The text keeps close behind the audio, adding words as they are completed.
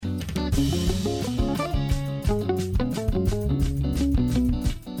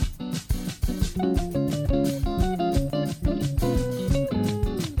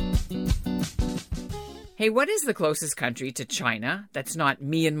Hey, what is the closest country to China that's not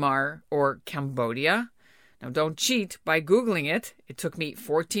Myanmar or Cambodia? Now, don't cheat by Googling it. It took me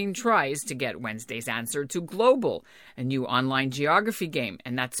 14 tries to get Wednesday's answer to Globle, a new online geography game,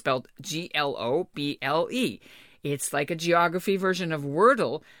 and that's spelled Globle. It's like a geography version of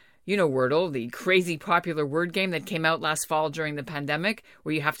Wordle. You know Wordle, the crazy popular word game that came out last fall during the pandemic,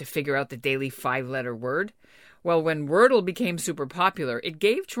 where you have to figure out the daily 5-letter word. Well, when Wordle became super popular, it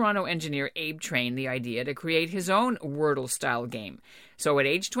gave Toronto engineer Abe Train the idea to create his own Wordle-style game. So at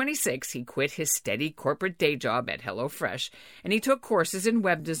age 26, he quit his steady corporate day job at HelloFresh, and he took courses in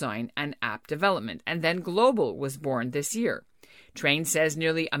web design and app development. And then Globle was born this year. Train says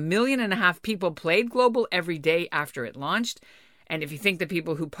nearly 1.5 million people played Globle every day after it launched. And if you think the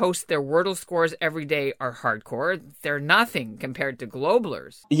people who post their Wordle scores every day are hardcore, they're nothing compared to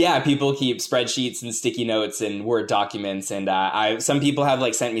Globlers. Yeah, people keep spreadsheets and sticky notes and Word documents. And some people have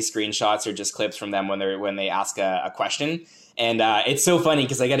sent me screenshots or just clips from them when they ask a question. And it's so funny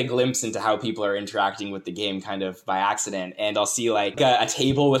because I get a glimpse into how people are interacting with the game kind of by accident. And I'll see a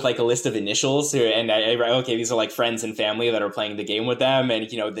table with a list of initials. And I write, okay, these are friends and family that are playing the game with them. And,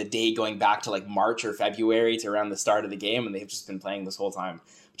 the date going back to March or February to around the start of the game. And they've just been playing this whole time,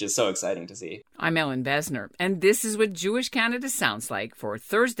 which is so exciting to see. I'm Ellen Besner, and this is what Jewish Canada sounds like for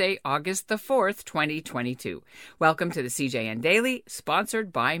Thursday, August the 4th, 2022. Welcome to the CJN Daily,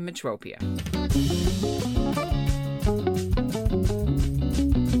 sponsored by Metropia.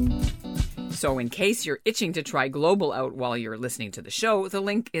 So in case you're itching to try Globle out while you're listening to the show, the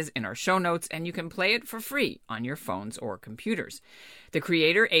link is in our show notes and you can play it for free on your phones or computers. The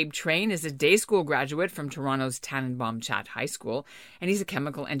creator, Abe Train, is a day school graduate from Toronto's Tannenbaum Chat High School, and he's a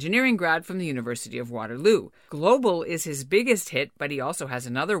chemical engineering grad from the University of Waterloo. Globle is his biggest hit, but he also has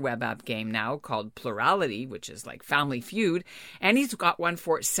another web app game now called Plurality, which is like Family Feud, and he's got one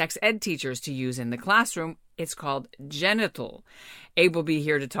for sex ed teachers to use in the classroom. It's called Genital. Abe will be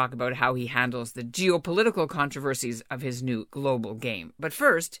here to talk about how he handles the geopolitical controversies of his new Globle game. But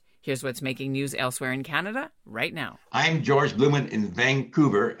first, here's what's making news elsewhere in Canada right now. I'm George Blumen in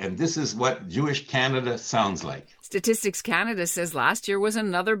Vancouver, and this is what Jewish Canada sounds like. Statistics Canada says last year was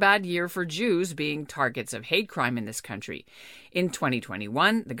another bad year for Jews being targets of hate crime in this country. In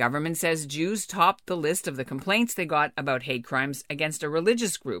 2021, the government says Jews topped the list of the complaints they got about hate crimes against a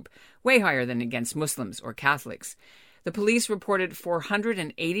religious group, way higher than against Muslims or Catholics. The police reported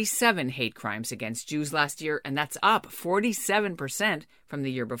 487 hate crimes against Jews last year, and that's up 47% from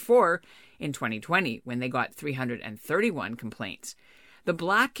the year before, in 2020, when they got 331 complaints. The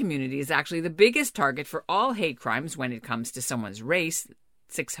Black community is actually the biggest target for all hate crimes when it comes to someone's race,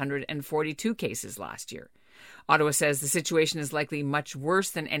 642 cases last year. Ottawa says the situation is likely much worse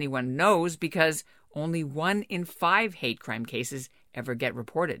than anyone knows because only 1 in 5 hate crime cases ever get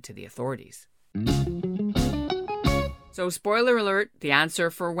reported to the authorities. So, spoiler alert, the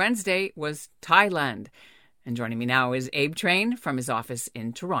answer for Wednesday was Thailand. And joining me now is Abe Train from his office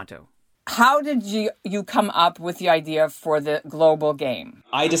in Toronto. How did you come up with the idea for the Globle game?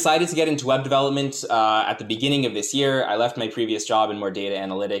 I decided to get into web development at the beginning of this year. I left my previous job in more data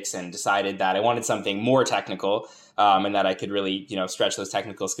analytics and decided that I wanted something more technical and that I could really, stretch those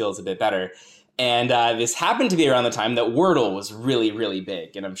technical skills a bit better. And this happened to be around the time that Wordle was really, really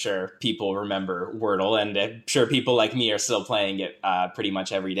big. And I'm sure people remember Wordle, and I'm sure people like me are still playing it pretty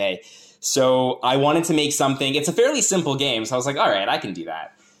much every day. So I wanted to make something. It's a fairly simple game. So I was like, all right, I can do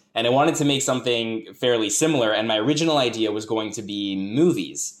that. And I wanted to make something fairly similar. And my original idea was going to be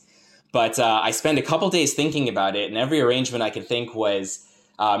movies. But I spent a couple days thinking about it. And every arrangement I could think was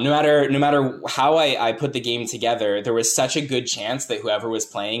no matter how I put the game together, there was such a good chance that whoever was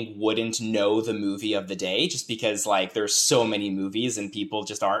playing wouldn't know the movie of the day, just because there's so many movies and people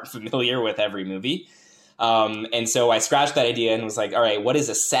just aren't familiar with every movie. And so I scratched that idea and was like, all right, what is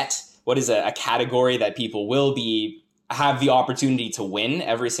a set? What is a category that people will have the opportunity to win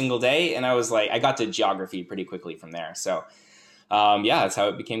every single day? And I was like, I got to geography pretty quickly from there. So that's how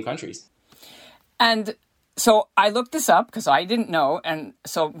it became countries. And so I looked this up because I didn't know. And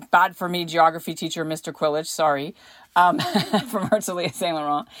so bad for me, geography teacher, Mr. Quillage, sorry, from Herzliya Saint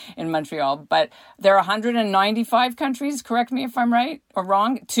Laurent in Montreal. But there are 195 countries, correct me if I'm right or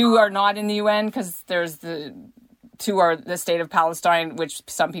wrong. 2 are not in the UN because there's 2 are the state of Palestine, which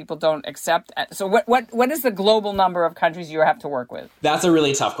some people don't accept. So what is the global number of countries you have to work with? That's a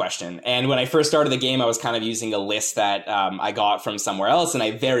really tough question. And when I first started the game, I was kind of using a list that I got from somewhere else. And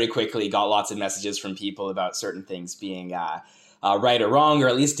I very quickly got lots of messages from people about certain things being right or wrong, or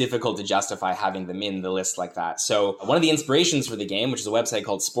at least difficult to justify having them in the list like that. So one of the inspirations for the game, which is a website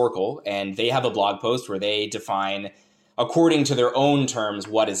called Sporkle, and they have a blog post where they define according to their own terms,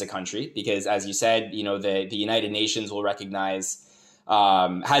 what is a country? Because as you said, the United Nations will recognize,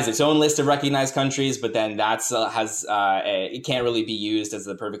 has its own list of recognized countries, but then it can't really be used as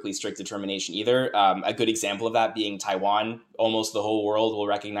a perfectly strict determination either. A good example of that being Taiwan. Almost the whole world will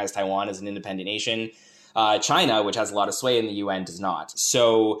recognize Taiwan as an independent nation. China, which has a lot of sway in the UN, does not.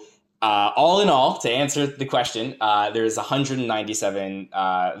 So all in all, to answer the question, there's 197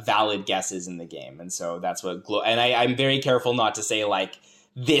 valid guesses in the game. And so that's what I'm very careful not to say like,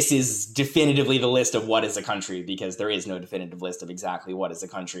 this is definitively the list of what is a country, because there is no definitive list of exactly what is a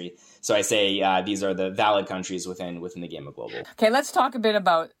country. So I say these are the valid countries within the game of Globle. Okay, let's talk a bit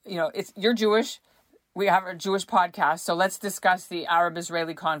about, you're Jewish. We have a Jewish podcast. So let's discuss the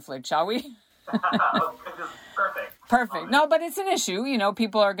Arab-Israeli conflict, shall we? Perfect. No, but it's an issue.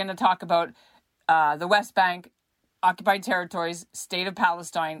 People are going to talk about the West Bank, occupied territories, state of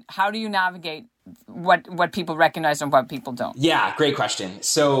Palestine. How do you navigate what people recognize and what people don't? Yeah, great question.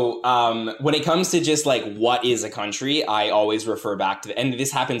 So when it comes to just like what is a country, I always refer back to and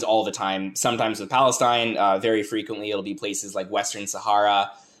this happens all the time. Sometimes with Palestine, very frequently it'll be places like Western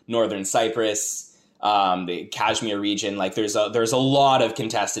Sahara, Northern Cyprus, the Kashmir region. Like there's a lot of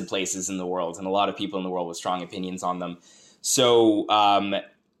contested places in the world and a lot of people in the world with strong opinions on them. So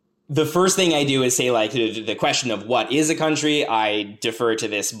the first thing I do is say, like, the question of what is a country, I defer to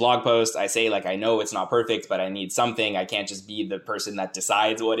this blog post. I say, like, I know it's not perfect, but I need something. I can't just be the person that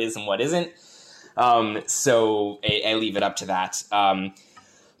decides what is and what isn't. So I leave it up to that.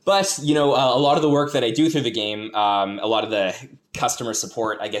 But, a lot of the work that I do through the game, a lot of the customer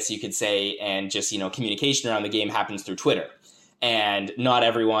support, I guess you could say, and just, communication around the game happens through Twitter. And not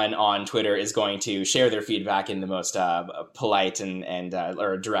everyone on Twitter is going to share their feedback in the most polite and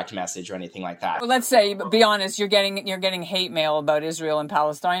or direct message or anything like that. Well, let's say, be honest, you're getting hate mail about Israel and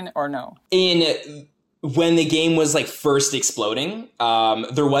Palestine, or no? When the game was like first exploding,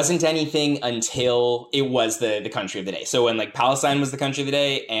 there wasn't anything until it was the country of the day. So when like Palestine was the country of the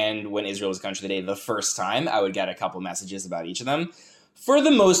day and when Israel was the country of the day the first time, I would get a couple messages about each of them. For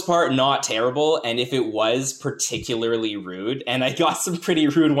the most part, not terrible. And if it was particularly rude, and I got some pretty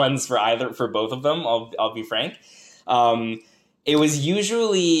rude ones for both of them, I'll be frank. It was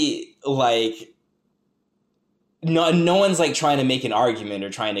usually like no one's like trying to make an argument or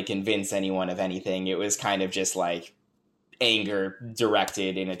trying to convince anyone of anything. It was kind of just like anger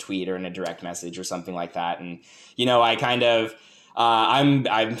directed in a tweet or in a direct message or something like that. And, I kind of,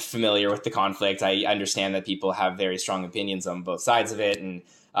 I'm familiar with the conflict. I understand that people have very strong opinions on both sides of it. And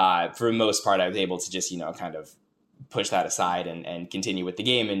for the most part, I was able to just, kind of push that aside and continue with the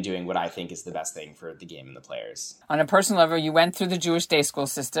game and doing what I think is the best thing for the game and the players. On a personal level, you went through the Jewish day school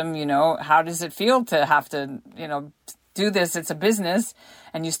system. How does it feel to have to, do this? It's a business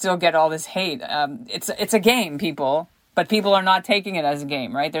and you still get all this hate. It's a game, but people are not taking it as a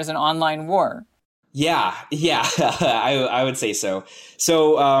game, right? There's an online war. Yeah, I would say so.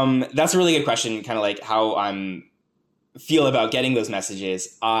 So that's a really good question, kind of like how I'm feel about getting those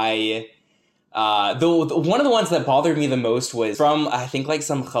messages. One of the ones that bothered me the most was from, I think, like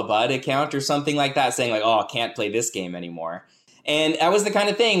some Chabad account or something like that, saying like, oh, I can't play this game anymore. And that was the kind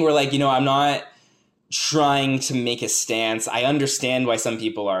of thing where like, I'm not trying to make a stance. I understand why some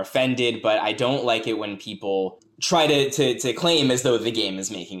people are offended, but I don't like it when people try to claim as though the game is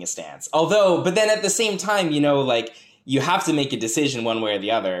making a stance. But then at the same time, like you have to make a decision one way or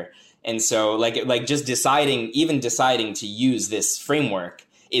the other. And so like just deciding to use this framework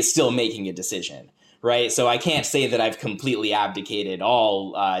is still making a decision, right? So I can't say that I've completely abdicated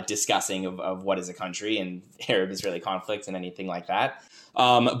all discussing of what is a country and Arab-Israeli conflict and anything like that.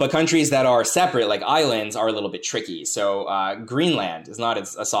 But countries that are separate, like islands, are a little bit tricky. So Greenland is not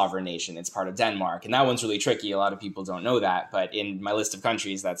a sovereign nation. It's part of Denmark. And that one's really tricky. A lot of people don't know that. But in my list of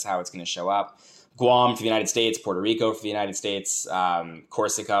countries, that's how it's going to show up. Guam for the United States, Puerto Rico for the United States,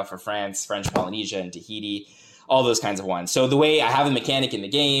 Corsica for France, French Polynesia and Tahiti, all those kinds of ones. So the way I have a mechanic in the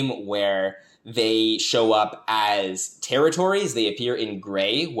game where they show up as territories, they appear in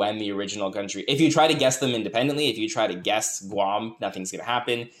gray when the original country. If you try to guess them independently, if you try to guess Guam, nothing's going to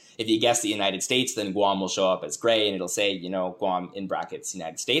happen. If you guess the United States, then Guam will show up as gray and it'll say, Guam in brackets,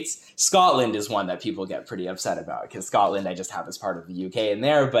 United States. Scotland is one that people get pretty upset about because Scotland I just have as part of the UK in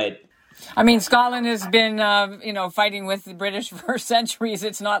there, but I mean, Scotland has been, fighting with the British for centuries.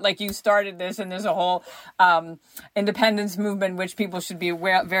 It's not like you started this and there's a whole independence movement, which people should be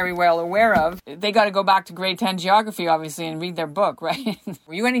very well aware of. They got to go back to grade 10 geography, obviously, and read their book, right?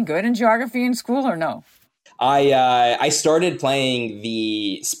 Were you any good in geography in school or no? I started playing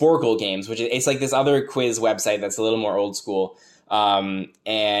the Sporkle games, which it's like this other quiz website that's a little more old school.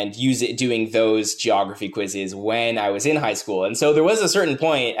 and use it doing those geography quizzes when I was in high school. And so there was a certain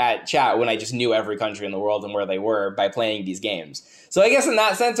point at chat when I just knew every country in the world and where they were by playing these games. So I guess in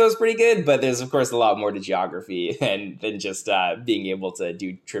that sense it was pretty good, but there's of course a lot more to geography than just being able to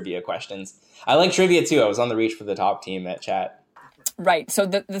do trivia questions. I like trivia too. I was on the Reach for the Top team at chat. Right. So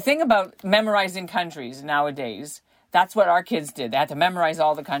the thing about memorizing countries nowadays, that's what our kids did. They had to memorize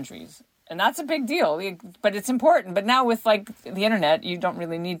all the countries. And that's a big deal, but it's important. But now with like the internet, you don't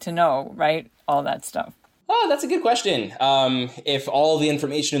really need to know, right? All that stuff. Oh, that's a good question. If all the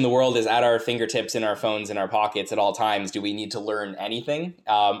information in the world is at our fingertips, in our phones, in our pockets at all times, do we need to learn anything?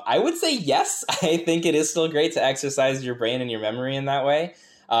 I would say yes. I think it is still great to exercise your brain and your memory in that way.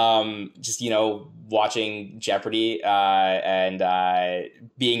 Just, watching Jeopardy and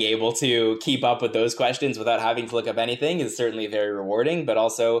being able to keep up with those questions without having to look up anything is certainly very rewarding, but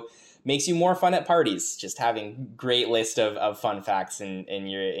also makes you more fun at parties, just having great list of fun facts in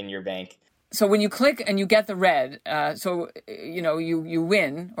your bank. So when you click and you get the red, you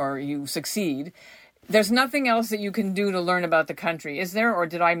win or you succeed, there's nothing else that you can do to learn about the country, is there? Or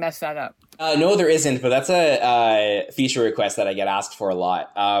did I mess that up? No, there isn't, but that's a feature request that I get asked for a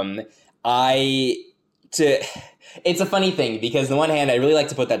lot. It's a funny thing because on the one hand, I really like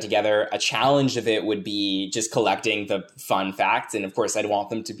to put that together. A challenge of it would be just collecting the fun facts. And of course, I'd want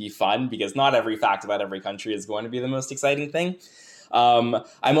them to be fun because not every fact about every country is going to be the most exciting thing. I'm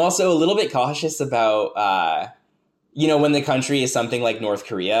also a little bit cautious about, when the country is something like North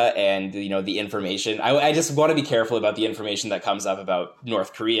Korea and, the information. I just want to be careful about the information that comes up about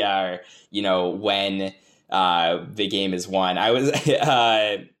North Korea or, when the game is won.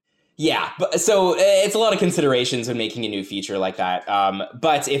 So it's a lot of considerations when making a new feature like that.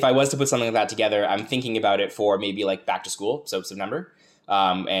 But if I was to put something like that together, I'm thinking about it for maybe like back to school, so September,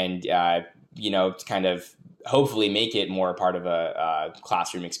 to kind of hopefully make it more part of a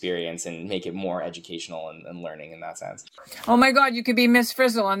classroom experience and make it more educational and learning in that sense. Oh my God, you could be Miss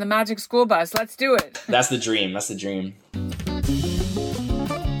Frizzle on the Magic School Bus. Let's do it. That's the dream. That's the dream.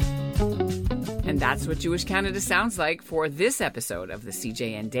 And that's what Jewish Canada sounds like for this episode of the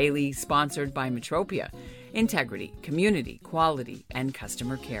CJN Daily, sponsored by Metropia. Integrity, community, quality, and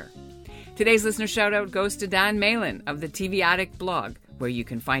customer care. Today's listener shout-out goes to Dan Malin of the TV Addict blog, where you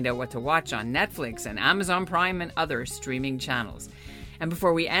can find out what to watch on Netflix and Amazon Prime and other streaming channels. And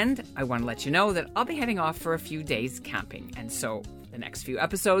before we end, I want to let you know that I'll be heading off for a few days camping. And so the next few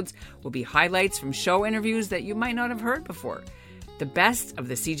episodes will be highlights from show interviews that you might not have heard before. The best of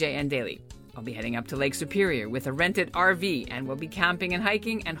the CJN Daily. I'll be heading up to Lake Superior with a rented RV, and we'll be camping and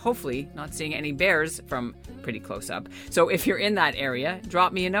hiking and hopefully not seeing any bears from pretty close up. So if you're in that area,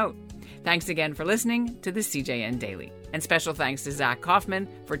 drop me a note. Thanks again for listening to the CJN Daily. And special thanks to Zach Kaufman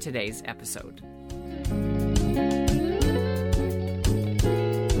for today's episode.